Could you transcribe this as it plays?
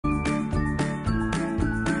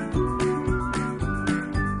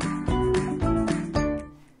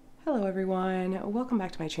everyone, welcome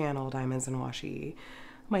back to my channel, Diamonds and Washi.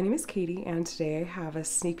 My name is Katie and today I have a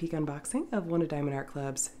sneak peek unboxing of one of Diamond Art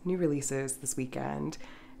Club's new releases this weekend.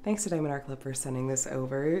 Thanks to Diamond Art Club for sending this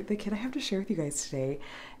over. The kit I have to share with you guys today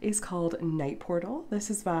is called Night Portal. This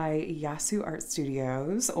is by Yasu Art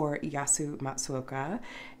Studios, or Yasu Matsuoka,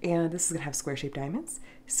 and this is gonna have square shaped diamonds,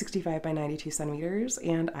 65 by 92 centimeters,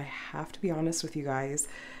 and I have to be honest with you guys,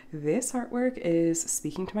 this artwork is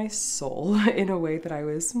speaking to my soul in a way that I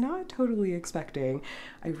was not totally expecting.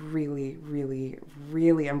 I really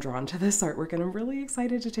am drawn to this artwork, and I'm really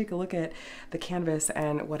excited to take a look at the canvas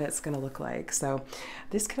and what it's gonna look like. So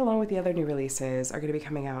this kit, along with the other new releases, are gonna be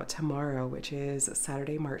coming out tomorrow, which is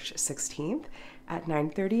Saturday, March 16th at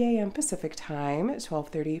 9:30 a.m. Pacific time,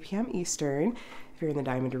 12:30 p.m. Eastern. If you're in the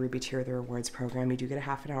Diamond or Ruby tier of the rewards program, you do get a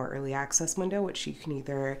half an hour early access window, which you can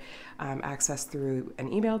either access through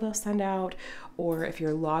an email they'll send out, or if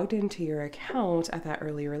you're logged into your account at that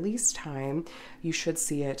early release time, you should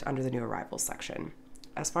see it under the new arrivals section.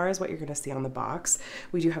 As far as what you're going to see on the box,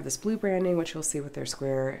 we do have this blue branding, which you'll see with their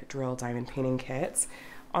square drill diamond painting kits.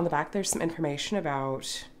 On the back, there's some information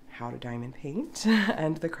about how to diamond paint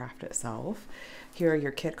and the craft itself. Here are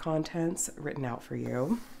your kit contents written out for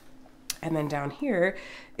you. And then down here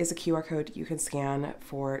is a QR code you can scan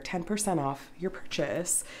for 10% off your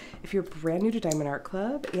purchase. If you're brand new to Diamond Art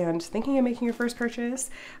Club and thinking of making your first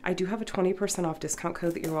purchase, I do have a 20% off discount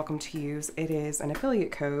code that you're welcome to use. It is an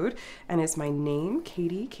affiliate code, and it's my name,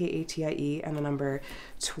 Katie, K-A-T-I-E, and the number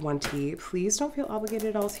 20. Please don't feel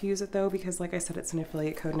obligated at all to use it though, because like I said, it's an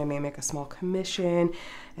affiliate code and I may make a small commission,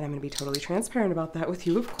 and I'm gonna be totally transparent about that with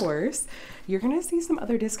you, of course. You're gonna see some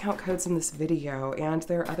other discount codes in this video, and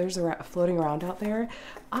there are others floating around out there.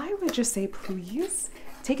 I would just say please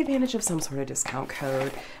take advantage of some sort of discount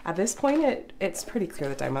code. At this point, it's pretty clear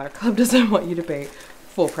that Diamond Art Club doesn't want you to pay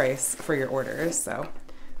full price for your orders. So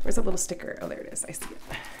where's that little sticker? Oh, there it is. I see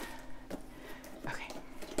it. Okay.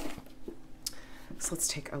 So let's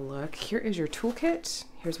take a look. Here is your toolkit.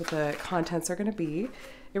 Here's what the contents are going to be.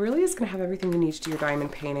 It really is going to have everything you need to do your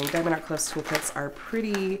diamond painting. Diamond Art Club's toolkits are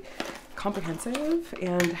pretty comprehensive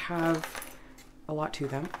and have a lot to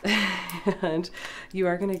them. And you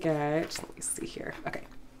are going to get, let me see here. Okay.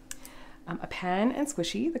 A pen and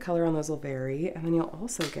squishy. The color on those will vary. And then you'll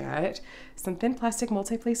also get some thin plastic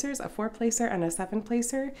multi-placers, a 4-placer and a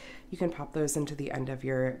 7-placer. You can pop those into the end of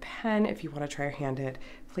your pen if you want to try your hand at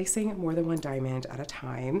placing more than one diamond at a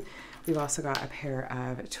time. We've also got a pair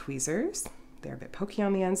of tweezers. They're a bit pokey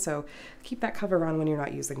on the end, so keep that cover on when you're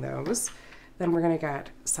not using those. Then we're gonna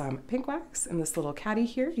get some pink wax in this little caddy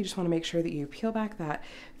here. You just wanna make sure that you peel back that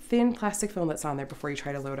thin plastic film that's on there before you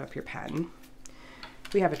try to load up your pen.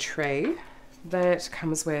 We have a tray that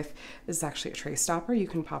comes with, this is actually a tray stopper you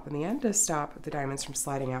can pop in the end to stop the diamonds from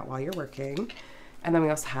sliding out while you're working. And then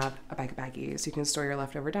we also have a bag of baggies. You can store your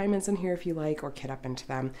leftover diamonds in here if you like, or kit up into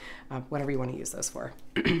them, whatever you wanna use those for.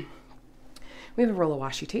 We have a roll of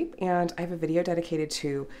washi tape, and I have a video dedicated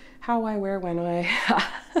to how, where, when,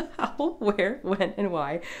 and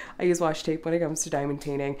why I use washi tape when it comes to diamond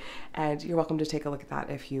painting, and you're welcome to take a look at that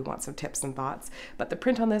if you want some tips and thoughts. But the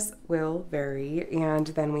print on this will vary, and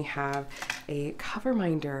then we have a cover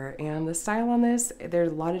minder, and the style on this,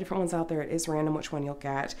 there's a lot of different ones out there. It is random which one you'll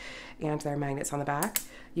get, and there are magnets on the back.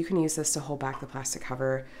 You can use this to hold back the plastic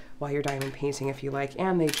cover while you're diamond painting if you like,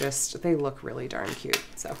 and they look really darn cute.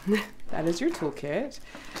 So that is your toolkit.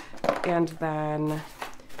 And then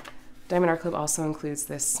Diamond Art Club also includes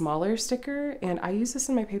this smaller sticker, and I use this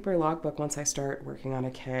in my paper logbook once I start working on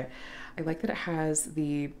a kit. I like that it has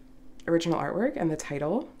the original artwork and the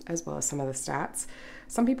title, as well as some of the stats.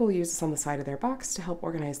 Some people use this on the side of their box to help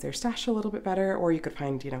organize their stash a little bit better, or you could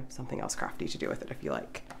find, something else crafty to do with it if you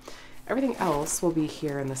like. Everything else will be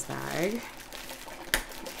here in this bag.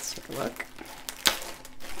 Let's take a look.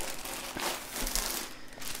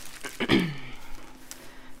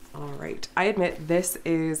 All right, I admit this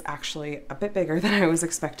is actually a bit bigger than I was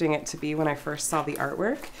expecting it to be when I first saw the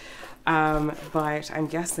artwork, but I'm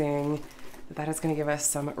guessing that is going to give us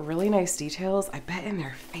some really nice details, I bet, in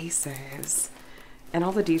their faces. And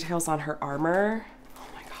all the details on her armor. Oh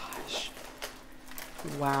my gosh.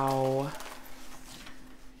 Wow.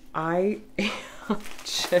 I'm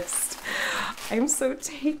so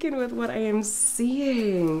taken with what I am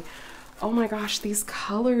seeing. Oh my gosh, these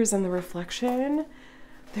colors and the reflection,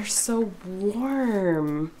 they're so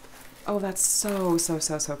warm. Oh, that's so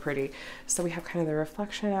pretty. So we have kind of the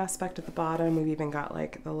reflection aspect at the bottom. We've even got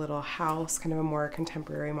like the little house, kind of a more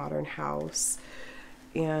contemporary modern house.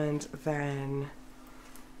 And then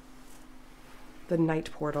the night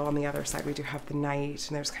portal on the other side. We do have the night,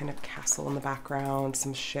 and there's kind of castle in the background,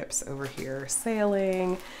 some ships over here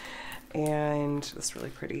sailing. and this really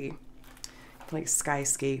pretty like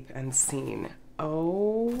skyscape and scene.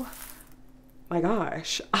 Oh my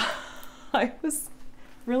gosh. I was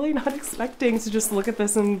really not expecting to just look at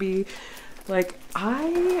this and be like,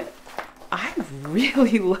 I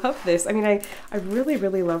really love this. I mean, I really,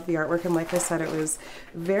 really love the artwork. And like I said, it was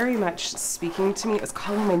very much speaking to me. It was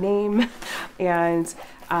calling my name. And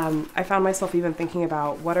I found myself even thinking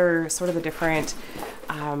about what are sort of the different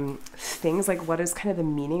things, like what is kind of the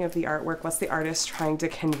meaning of the artwork? What's the artist trying to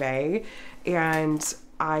convey? And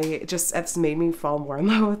it's made me fall more in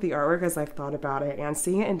love with the artwork as I've thought about it, and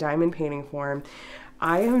seeing it in diamond painting form.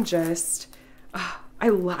 I am just,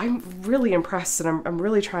 I'm really impressed, and I'm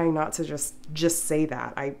really trying not to just say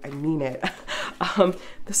that. I mean it.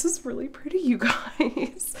 This is really pretty, you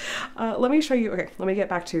guys. Let me show you. Okay, let me get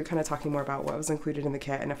back to kind of talking more about what was included in the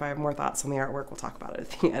kit, and if I have more thoughts on the artwork, we'll talk about it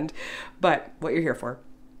at the end. But what you're here for,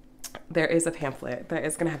 there is a pamphlet that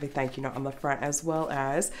is going to have a thank you note on the front, as well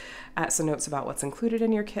as some notes about what's included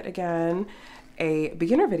in your kit again. A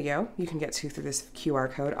beginner video you can get to through this QR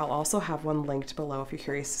code. I'll also have one linked below if you're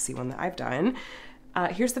curious to see one that I've done.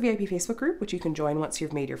 Here's the VIP Facebook group, which you can join once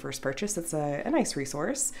you've made your first purchase. It's a nice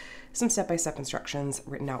resource, some step-by-step instructions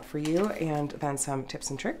written out for you, and then some tips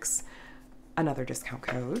and tricks, another discount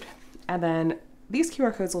code, and then these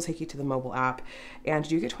QR codes will take you to the mobile app, and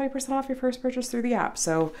you get 20% off your first purchase through the app.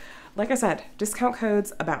 So like I said, discount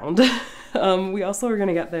codes abound. We also are going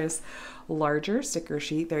to get this larger sticker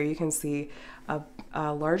sheet. There you can see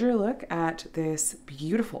a larger look at this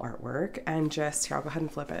beautiful artwork, and just here, I'll go ahead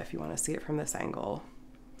and flip it if you want to see it from this angle.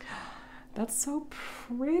 That's so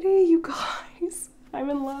pretty, you guys. I'm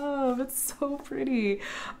in love. It's so pretty.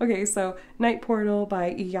 Okay, so Night Portal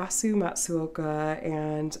by Yasu Matsuoka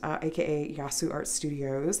and aka Yasu Art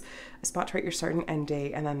Studios. A spot to write your start and end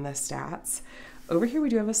date, and then the stats. Over here we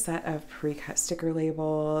do have a set of pre-cut sticker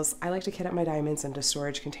labels. I like to kit up my diamonds into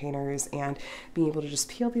storage containers, and being able to just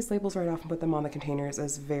peel these labels right off and put them on the containers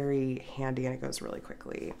is very handy, and it goes really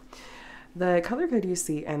quickly. The color code you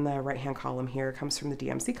see in the right-hand column here comes from the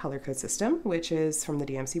DMC color code system, which is from the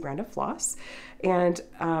DMC brand of floss. And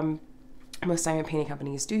most diamond painting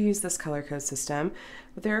companies do use this color code system,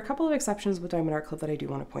 but there are a couple of exceptions with Diamond Art Club that I do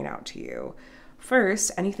want to point out to you.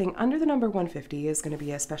 First, anything under the number 150 is going to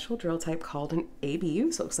be a special drill type called an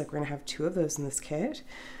ABU, so it looks like we're going to have 2 of those in this kit.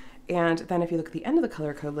 And then if you look at the end of the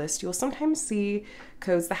color code list, you'll sometimes see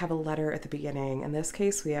codes that have a letter at the beginning. In this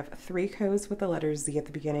case, we have 3 codes with the letter Z at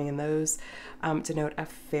the beginning, and those denote a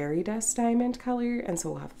fairy dust diamond color. And so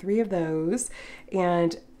we'll have 3 of those,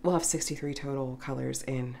 and we'll have 63 total colors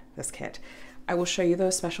in this kit. I will show you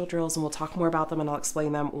those special drills, and we'll talk more about them, and I'll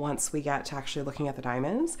explain them once we get to actually looking at the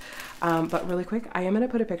diamonds. But really quick, I am going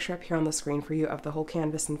to put a picture up here on the screen for you of the whole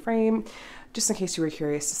canvas and frame, just in case you were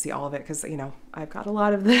curious to see all of it, because, you know, I've got a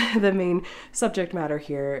lot of the main subject matter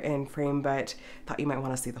here in frame, but thought you might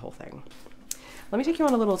want to see the whole thing. Let me take you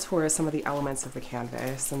on a little tour of some of the elements of the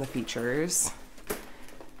canvas and the features.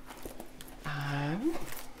 All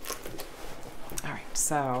right,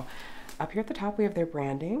 so up here at the top, we have their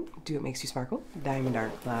branding, Do It Makes You Sparkle, Diamond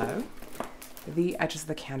Art Club. The edges of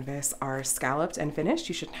the canvas are scalloped and finished.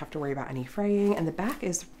 You shouldn't have to worry about any fraying, and the back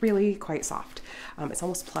is really quite soft. It's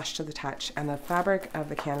almost plush to the touch, and the fabric of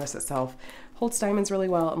the canvas itself holds diamonds really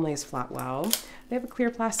well and lays flat well. They have a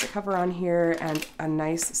clear plastic cover on here and a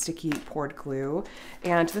nice sticky poured glue,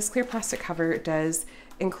 and this clear plastic cover does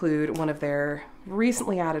include one of their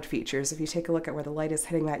recently added features. If you take a look at where the light is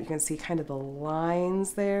hitting that, you can see kind of the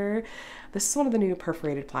lines there. This is one of the new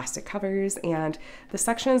perforated plastic covers, and the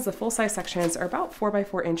sections, the full-size sections, are about 4 by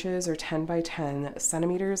 4 inches or 10 by 10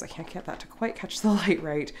 centimeters. I can't get that to quite catch the light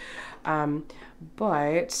right,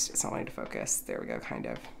 but it's not wanting to focus. There we go, kind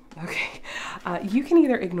of. Okay, you can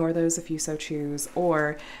either ignore those if you so choose,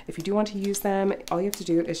 or if you do want to use them, all you have to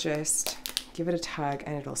do is just give it a tug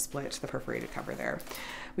and it'll split the perforated cover there.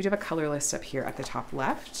 We do have a color list up here at the top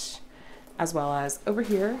left, as well as over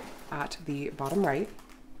here at the bottom right.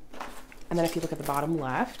 And then if you look at the bottom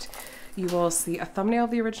left, you will see a thumbnail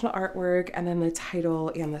of the original artwork, and then the title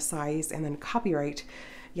and the size, and then copyright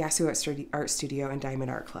Yasu Art Studio and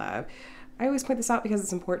Diamond Art Club. I always point this out because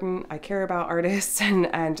it's important. I care about artists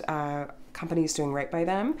and companies doing right by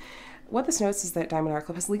them. What this notes is that Diamond Art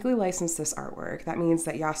Club has legally licensed this artwork. That means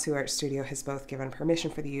that Yasu Art Studio has both given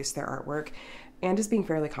permission for the use of their artwork and is being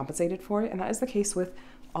fairly compensated for it. And that is the case with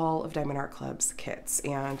all of Diamond Art Club's kits.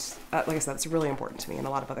 And like I said, it's really important to me and a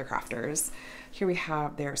lot of other crafters. Here we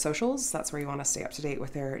have their socials. That's where you want to stay up to date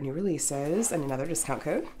with their new releases and another discount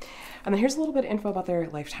code. And then here's a little bit of info about their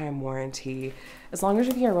lifetime warranty. As long as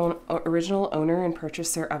you're your own original owner and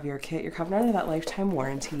purchaser of your kit, you're covered under that lifetime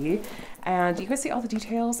warranty. And you can see all the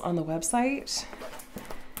details on the website.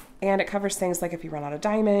 And it covers things like if you run out of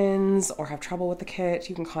diamonds or have trouble with the kit,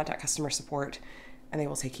 you can contact customer support and they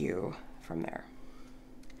will take you from there.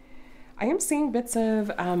 I am seeing bits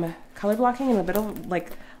of color blocking and a bit of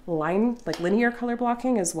like linear color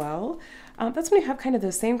blocking as well. That's when you have kind of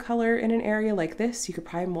the same color in an area like this. You could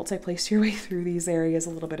probably multi-place your way through these areas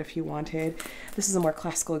a little bit if you wanted. This is a more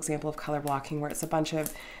classical example of color blocking where it's a bunch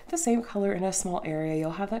of the same color in a small area.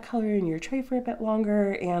 You'll have that color in your tray for a bit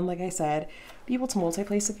longer, and like I said, be able to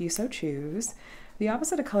multi-place if you so choose. The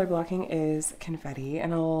opposite of color blocking is confetti,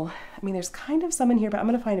 and there's kind of some in here, but I'm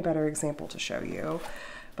gonna find a better example to show you.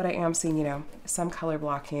 But I am seeing, some color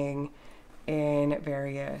blocking in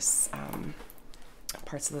various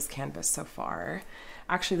parts of this canvas so far.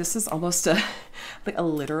 Actually, this is almost like a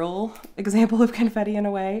literal example of confetti in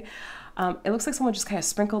a way. It looks like someone just kind of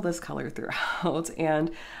sprinkled this color throughout.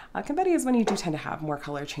 And confetti is when you do tend to have more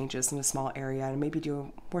color changes in a small area and maybe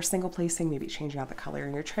do more single placing, maybe changing out the color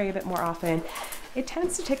in your tray a bit more often. It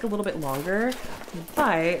tends to take a little bit longer,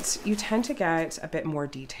 but you tend to get a bit more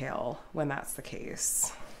detail when that's the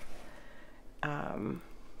case. I'm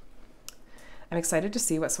excited to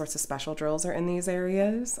see what sorts of special drills are in these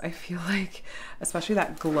areas. I feel like, especially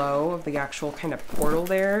that glow of the actual kind of portal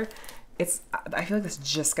there, I feel like it's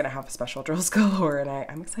just gonna have special drills galore, and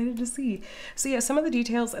I'm excited to see. So yeah, some of the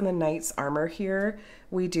details in the knight's armor here,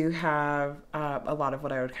 we do have a lot of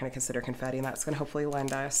what I would kind of consider confetti, and that's gonna hopefully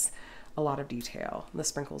lend us a lot of detail. The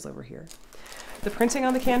sprinkles over here. The printing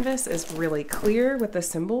on the canvas is really clear with the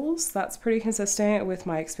symbols. That's pretty consistent with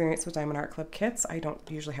my experience with Diamond Art Club kits. I don't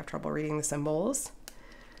usually have trouble reading the symbols.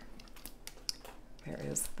 There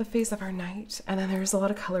is the face of our knight. And then there's a lot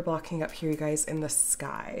of color blocking up here, you guys, in the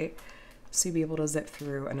sky. So you'll be able to zip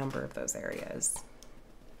through a number of those areas.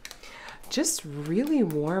 Just really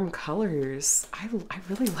warm colors. I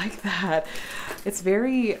really like that. It's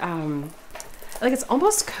very, like it's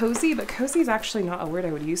almost cozy, but cozy is actually not a word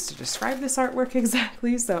I would use to describe this artwork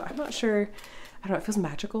exactly, so I'm not sure. I don't know, it feels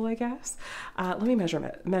magical, I guess. Let me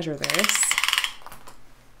measure this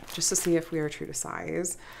just to see if we are true to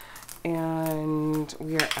size. And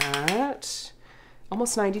we are at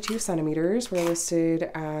almost 92 centimeters. We're listed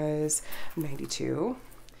as 92.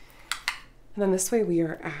 And then this way we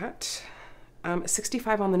are at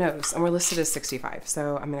 65 on the nose, and we're listed as 65,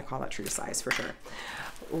 so I'm gonna call that true to size for sure.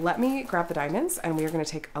 Let me grab the diamonds and we are going to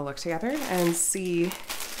take a look together and see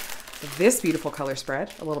this beautiful color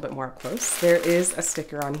spread a little bit more up close. There is a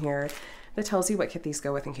sticker on here that tells you what kit these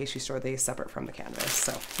go with in case you store these separate from the canvas.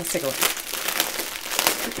 So let's take a look.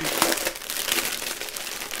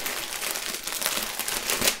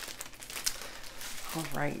 All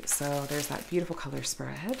right, so there's that beautiful color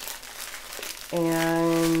spread.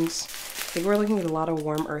 And I think we're looking at a lot of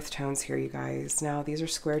warm earth tones here, you guys. Now, these are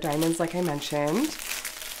square diamonds, like I mentioned.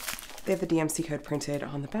 They have the DMC code printed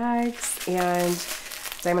on the bags, and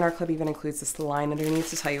Diamond Art Club even includes this line underneath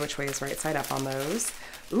to tell you which way is right side up on those.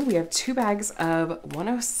 Ooh, we have 2 bags of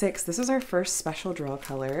 106. This is our first special drill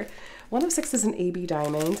color. 106 is an AB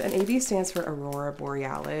diamond, and AB stands for Aurora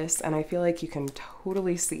Borealis, and I feel like you can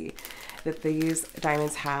totally see that these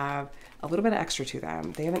diamonds have a little bit of extra to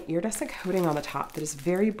them. They have an iridescent coating on the top that is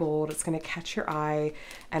very bold. It's going to catch your eye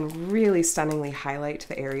and really stunningly highlight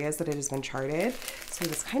the areas that it has been charted. So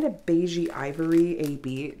this kind of beigey ivory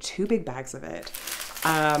AB, 2 big bags of it.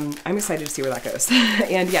 I'm excited to see where that goes.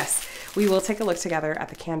 And yes, we will take a look together at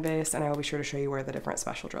the canvas, and I will be sure to show you where the different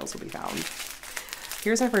special drills will be found.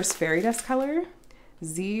 Here's our first fairy dust color,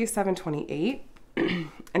 Z728.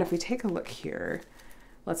 And if we take a look here,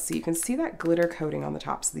 let's see, you can see that glitter coating on the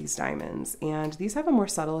tops of these diamonds, and these have a more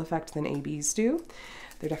subtle effect than ABs do.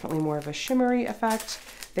 They're definitely more of a shimmery effect.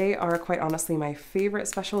 They are quite honestly my favorite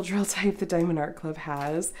special drill type that Diamond Art Club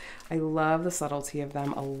has. I love the subtlety of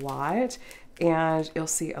them a lot, and you'll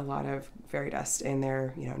see a lot of fairy dust in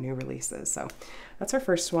their new releases. So that's our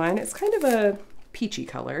first one. It's kind of a peachy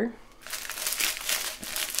color.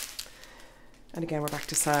 And again, we're back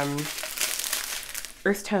to some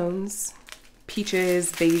earth tones.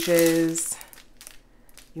 Peaches, beiges,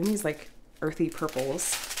 even these like earthy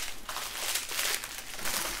purples.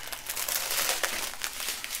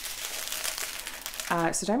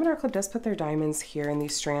 So Diamond Art Club does put their diamonds here in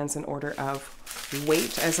these strands in order of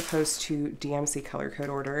weight as opposed to DMC color code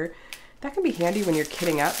order. That can be handy when you're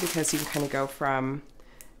kitting up because you can kind of go from,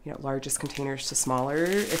 you know, largest containers to smaller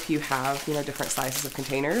if you have, you know, different sizes of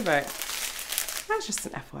container, but that's just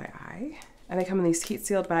an FYI. And they come in these heat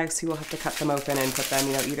sealed bags, so you will have to cut them open and put them,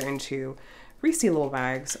 you know, either into resealable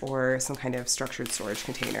bags or some kind of structured storage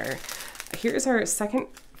container. Here's our second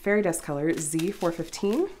fairy dust color,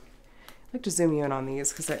 Z415. I like to zoom you in on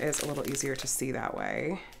these because it is a little easier to see that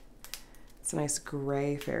way. It's a nice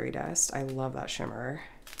gray fairy dust. I love that shimmer.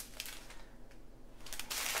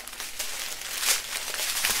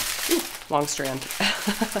 Ooh, long strand.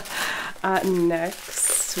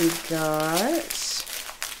 Next we got,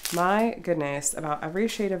 my goodness, about every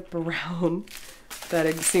shade of brown that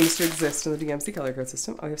it seems to exist in the DMC color code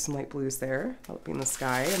system. Oh, we have some light blues there. That'll be in the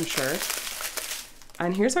sky, I'm sure.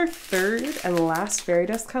 And here's our third and last fairy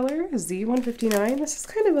dust color, Z159. This is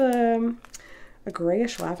kind of a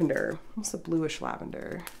grayish lavender, almost a bluish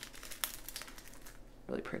lavender.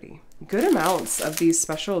 Really pretty. Good amounts of these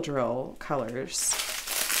special drill colors.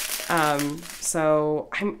 So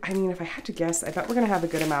I mean, if I had to guess, I bet we're gonna have a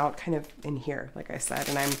good amount kind of in here, like I said,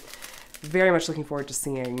 and I'm very much looking forward to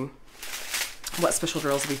seeing what special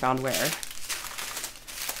drills will be found where.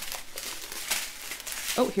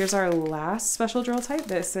 Oh, here's our last special drill type.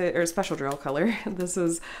 This is, or special drill color. This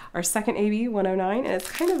is our second AB 109, and it's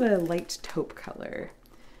kind of a light taupe color.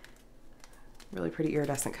 Really pretty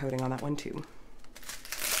iridescent coating on that one too.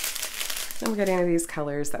 Then we're getting into these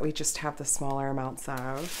colors that we just have the smaller amounts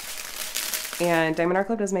of. And Diamond Art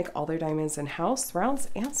Club does make all their diamonds in-house, rounds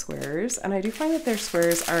and squares, and I do find that their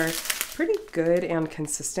squares are pretty good and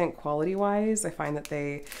consistent quality-wise. I find that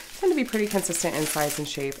they tend to be pretty consistent in size and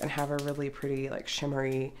shape and have a really pretty like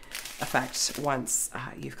shimmery effect once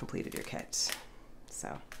you've completed your kit.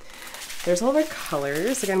 So there's all the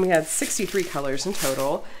colors. Again, we had 63 colors in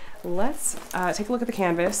total. Let's take a look at the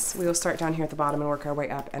canvas. We will start down here at the bottom and work our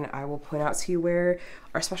way up, and I will point out to you where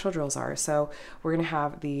our special drills are. So we're gonna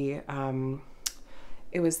have the,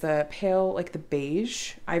 it was the pale, like the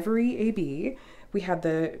beige ivory AB. We had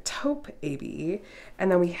the taupe AB,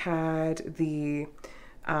 and then we had the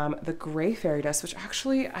gray fairy dust, which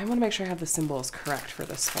actually, I want to make sure I have the symbols correct for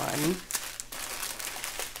this one.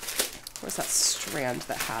 Where's that strand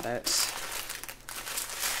that had it?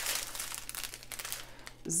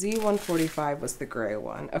 Z145 was the gray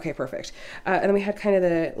one. Okay, perfect. And then we had kind of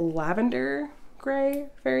the lavender gray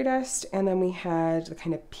fairy dust, and then we had the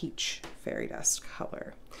kind of peach fairy dust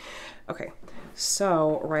color. Okay,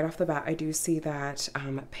 so right off the bat, I do see that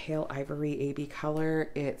pale ivory AB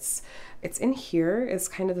color. It's in here. It's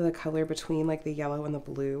kind of the color between like the yellow and the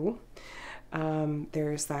blue.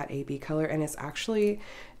 There's that AB color, and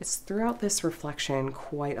it's throughout this reflection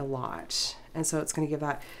quite a lot. And so it's going to give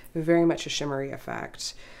that very much a shimmery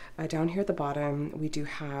effect. Down here at the bottom, we do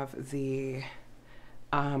have the,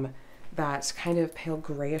 that kind of pale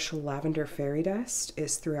grayish lavender fairy dust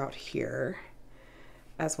is throughout here,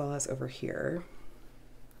 as well as over here.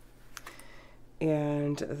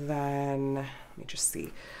 And then, let me just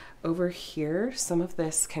see. Over here, some of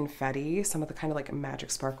this confetti, some of the kind of like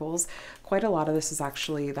magic sparkles, quite a lot of this is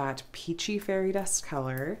actually that peachy fairy dust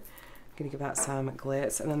color. I'm gonna give that some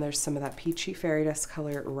glitz. And then there's some of that peachy fairy dust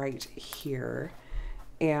color right here.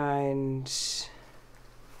 And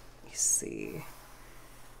let me see.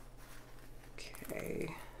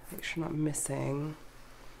 Okay, make sure I'm not missing.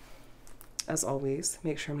 As always,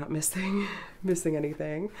 make sure I'm not missing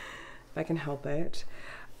anything, if I can help it.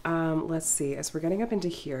 Let's see, as we're getting up into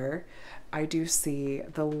here, I do see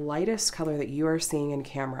the lightest color that you are seeing in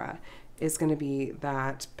camera is going to be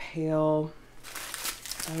that pale,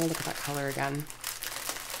 I want to look at that color again.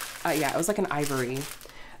 Yeah, it was like an ivory.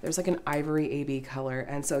 There's like an ivory AB color.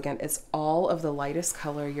 And so again, it's all of the lightest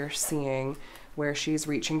color you're seeing where she's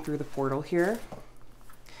reaching through the portal here.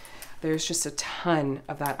 There's just a ton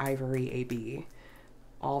of that ivory AB.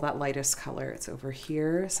 All that lightest color. It's over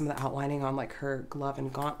here. Some of the outlining on like her glove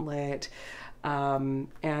and gauntlet. And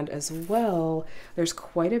as well, there's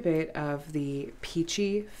quite a bit of the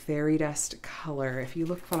peachy fairy dust color. If you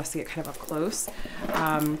want to see it kind of up close,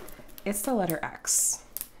 it's the letter X.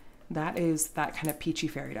 That is that kind of peachy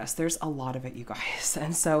fairy dust. There's a lot of it, you guys.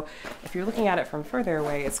 And so if you're looking at it from further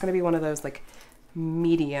away, it's going to be one of those like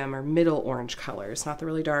medium or middle orange colors, not the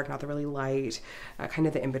really dark, not the really light, kind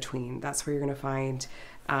of the in-between. That's where you're going to find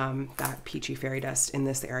that peachy fairy dust in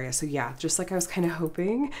this area. So yeah, just like I was kind of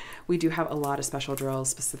hoping, we do have a lot of special drills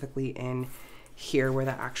specifically in here where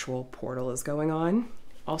the actual portal is going on.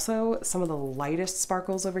 Also, some of the lightest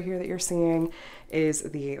sparkles over here that you're seeing is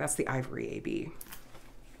that's the ivory AB.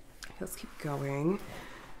 Let's keep going.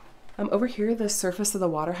 Over here, the surface of the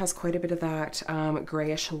water has quite a bit of that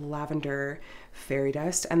grayish lavender fairy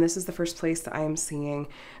dust, and this is the first place that I am seeing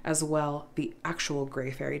as well the actual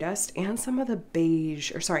gray fairy dust, and some of the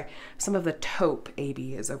beige, or sorry, some of the taupe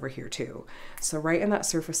AB is over here too. So right in that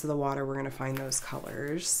surface of the water, we're going to find those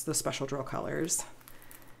colors, the special drill colors.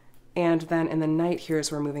 And then in the night here,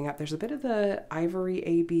 as we're moving up, there's a bit of the ivory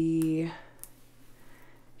AB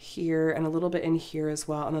here and a little bit in here as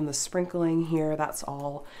well. And then the sprinkling here, that's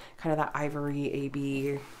all kind of that ivory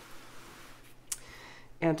AB.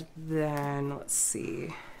 And then let's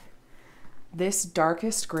see, this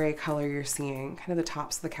darkest gray color you're seeing, kind of the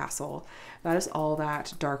tops of the castle, that is all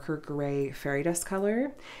that darker gray fairy dust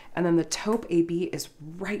color. And then the taupe AB is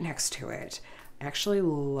right next to it. I actually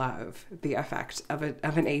love the effect of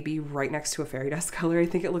an AB right next to a fairy dust color. I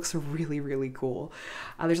think it looks really, really cool.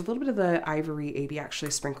 There's a little bit of the ivory AB actually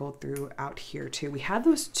sprinkled throughout here too. We had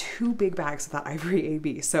those 2 big bags of that ivory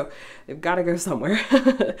AB, so they've got to go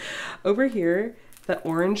somewhere. Over here, the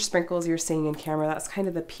orange sprinkles you're seeing in camera, that's kind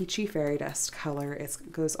of the peachy fairy dust color. It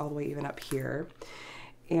goes all the way even up here.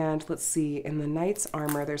 And let's see, in the knight's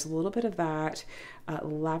armor, there's a little bit of that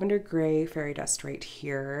lavender gray fairy dust right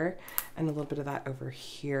here, and a little bit of that over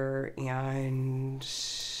here, and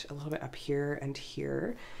a little bit up here and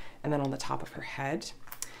here, and then on the top of her head.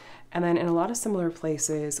 And then in a lot of similar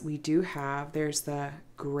places, we do have, there's the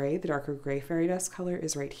gray, the darker gray fairy dust color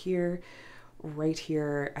is right here,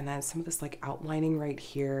 and then some of this like outlining right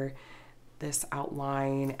here, this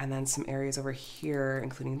outline, and then some areas over here,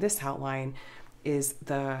 including this outline, is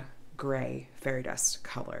the gray fairy dust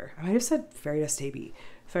color. I might have said fairy dust AB,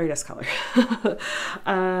 fairy dust color.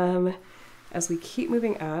 As we keep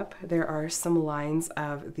moving up, there are some lines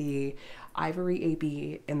of the ivory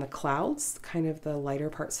AB in the clouds, kind of the lighter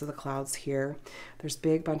parts of the clouds here. There's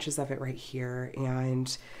big bunches of it right here,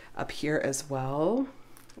 and up here as well.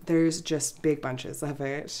 There's just big bunches of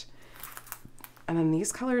it. And then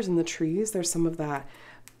these colors in the trees, there's some of that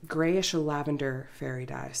grayish lavender fairy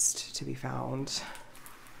dust to be found.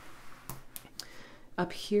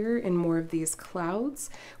 Up here in more of these clouds,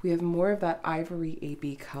 we have more of that ivory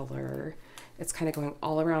AB color. It's kind of going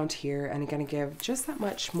all around here and going to give just that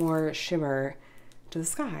much more shimmer to the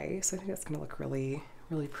sky. So I think that's going to look really,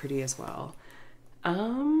 really pretty as well.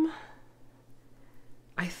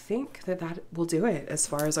 I think that will do it as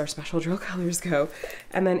far as our special drill colors go.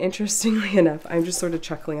 And then interestingly enough, I'm just sort of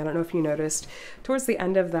chuckling. I don't know if you noticed, towards the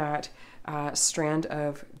end of that strand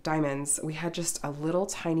of diamonds, we had just a little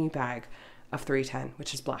tiny bag of 310,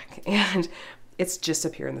 which is black. And it's just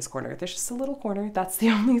up here in this corner. There's just a little corner. That's the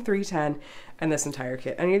only 310 in this entire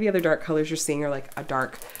kit. Any of the other dark colors you're seeing are like a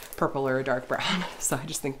dark purple or a dark brown. So I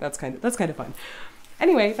just think that's kind of fun.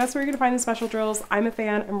 Anyway, that's where you're gonna find the special drills. I'm a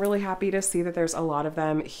fan. I'm really happy to see that there's a lot of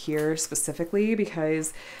them here specifically,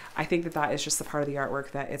 because I think that that is just the part of the artwork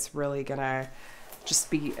that it's really gonna just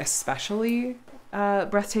be especially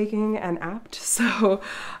breathtaking and apt. So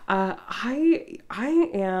I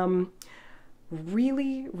am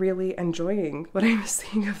really, really enjoying what I'm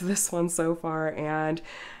seeing of this one so far, and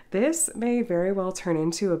this may very well turn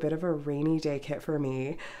into a bit of a rainy day kit for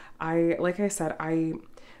me. Like I said,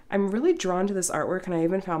 I'm really drawn to this artwork, and I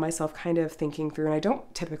even found myself kind of thinking through, and I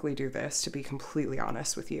don't typically do this, to be completely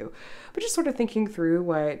honest with you, but just sort of thinking through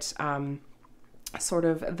what sort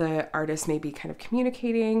of the artist may be kind of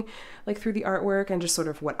communicating like through the artwork, and just sort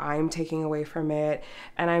of what I'm taking away from it.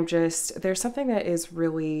 And there's something that is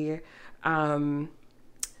really,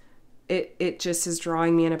 it just is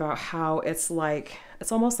drawing me in about how it's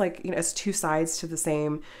almost like, you know, it's 2 sides to the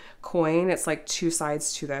same coin. It's like 2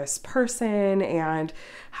 sides to this person, and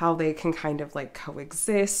how they can kind of like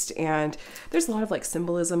coexist. And there's a lot of like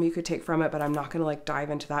symbolism you could take from it, but I'm not going to like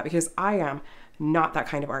dive into that because I am not that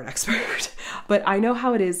kind of art expert. But I know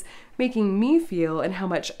how it is making me feel, and how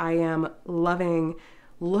much I am loving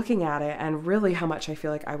looking at it, and really how much I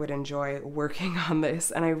feel like I would enjoy working on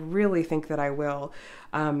this. And I really think that I will.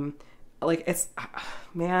 Like, it's,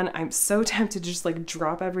 man, I'm so tempted to just like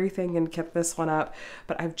drop everything and get this one up,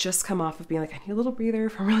 but I've just come off of being like, I need a little breather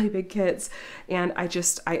from really big kits. And I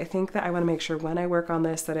think that I want to make sure when I work on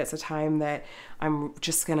this that it's a time that I'm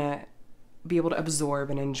just gonna be able to absorb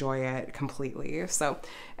and enjoy it completely. So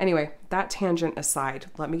anyway, that tangent aside,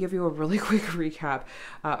 let me give you a really quick recap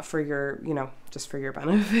for your, you know, just for your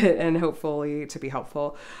benefit, and hopefully to be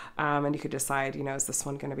helpful. And you could decide, you know, is this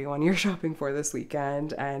one going to be one you're shopping for this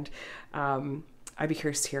weekend? And I'd be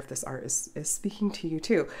curious to hear if this art is speaking to you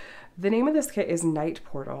too. The name of this kit is Night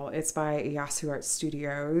Portal. It's by Yasu Art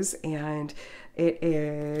Studios, and it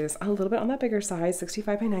is a little bit on that bigger size,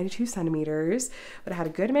 65 by 92 centimeters, but it had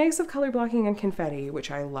a good mix of color blocking and confetti, which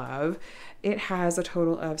I love. It has a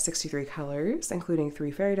total of 63 colors, including 3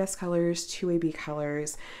 fairy dust colors, 2 AB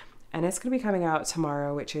colors, and it's going to be coming out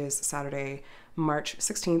tomorrow, which is Saturday, March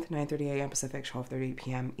 16th, 9:30 a.m. Pacific, 12:30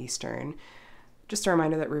 p.m. Eastern. Just a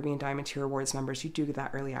reminder that Ruby and Diamond 2 rewards members, you do get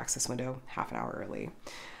that early access window half an hour early.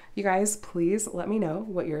 You guys, please let me know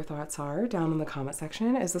what your thoughts are down in the comment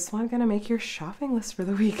section. Is this one going to make your shopping list for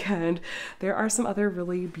the weekend? There are some other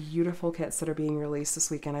really beautiful kits that are being released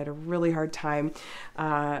this weekend. I had a really hard time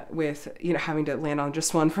with having to land on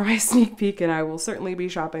just one for my sneak peek, and I will certainly be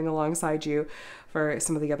shopping alongside you for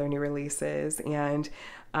some of the other new releases. And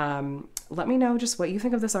let me know just what you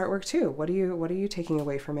think of this artwork too. What are you taking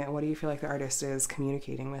away from it? What do you feel like the artist is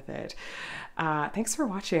communicating with it? Thanks for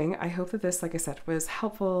watching. I hope that this, like I said, was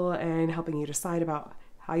helpful in helping you decide about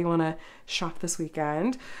how you want to shop this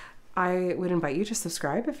weekend. I would invite you to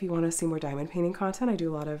subscribe if you want to see more diamond painting content. I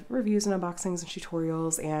do a lot of reviews and unboxings and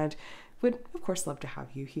tutorials, and would of course love to have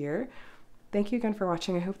you here. Thank you again for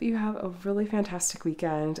watching. I hope that you have a really fantastic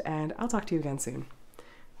weekend, and I'll talk to you again soon.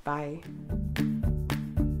 Bye.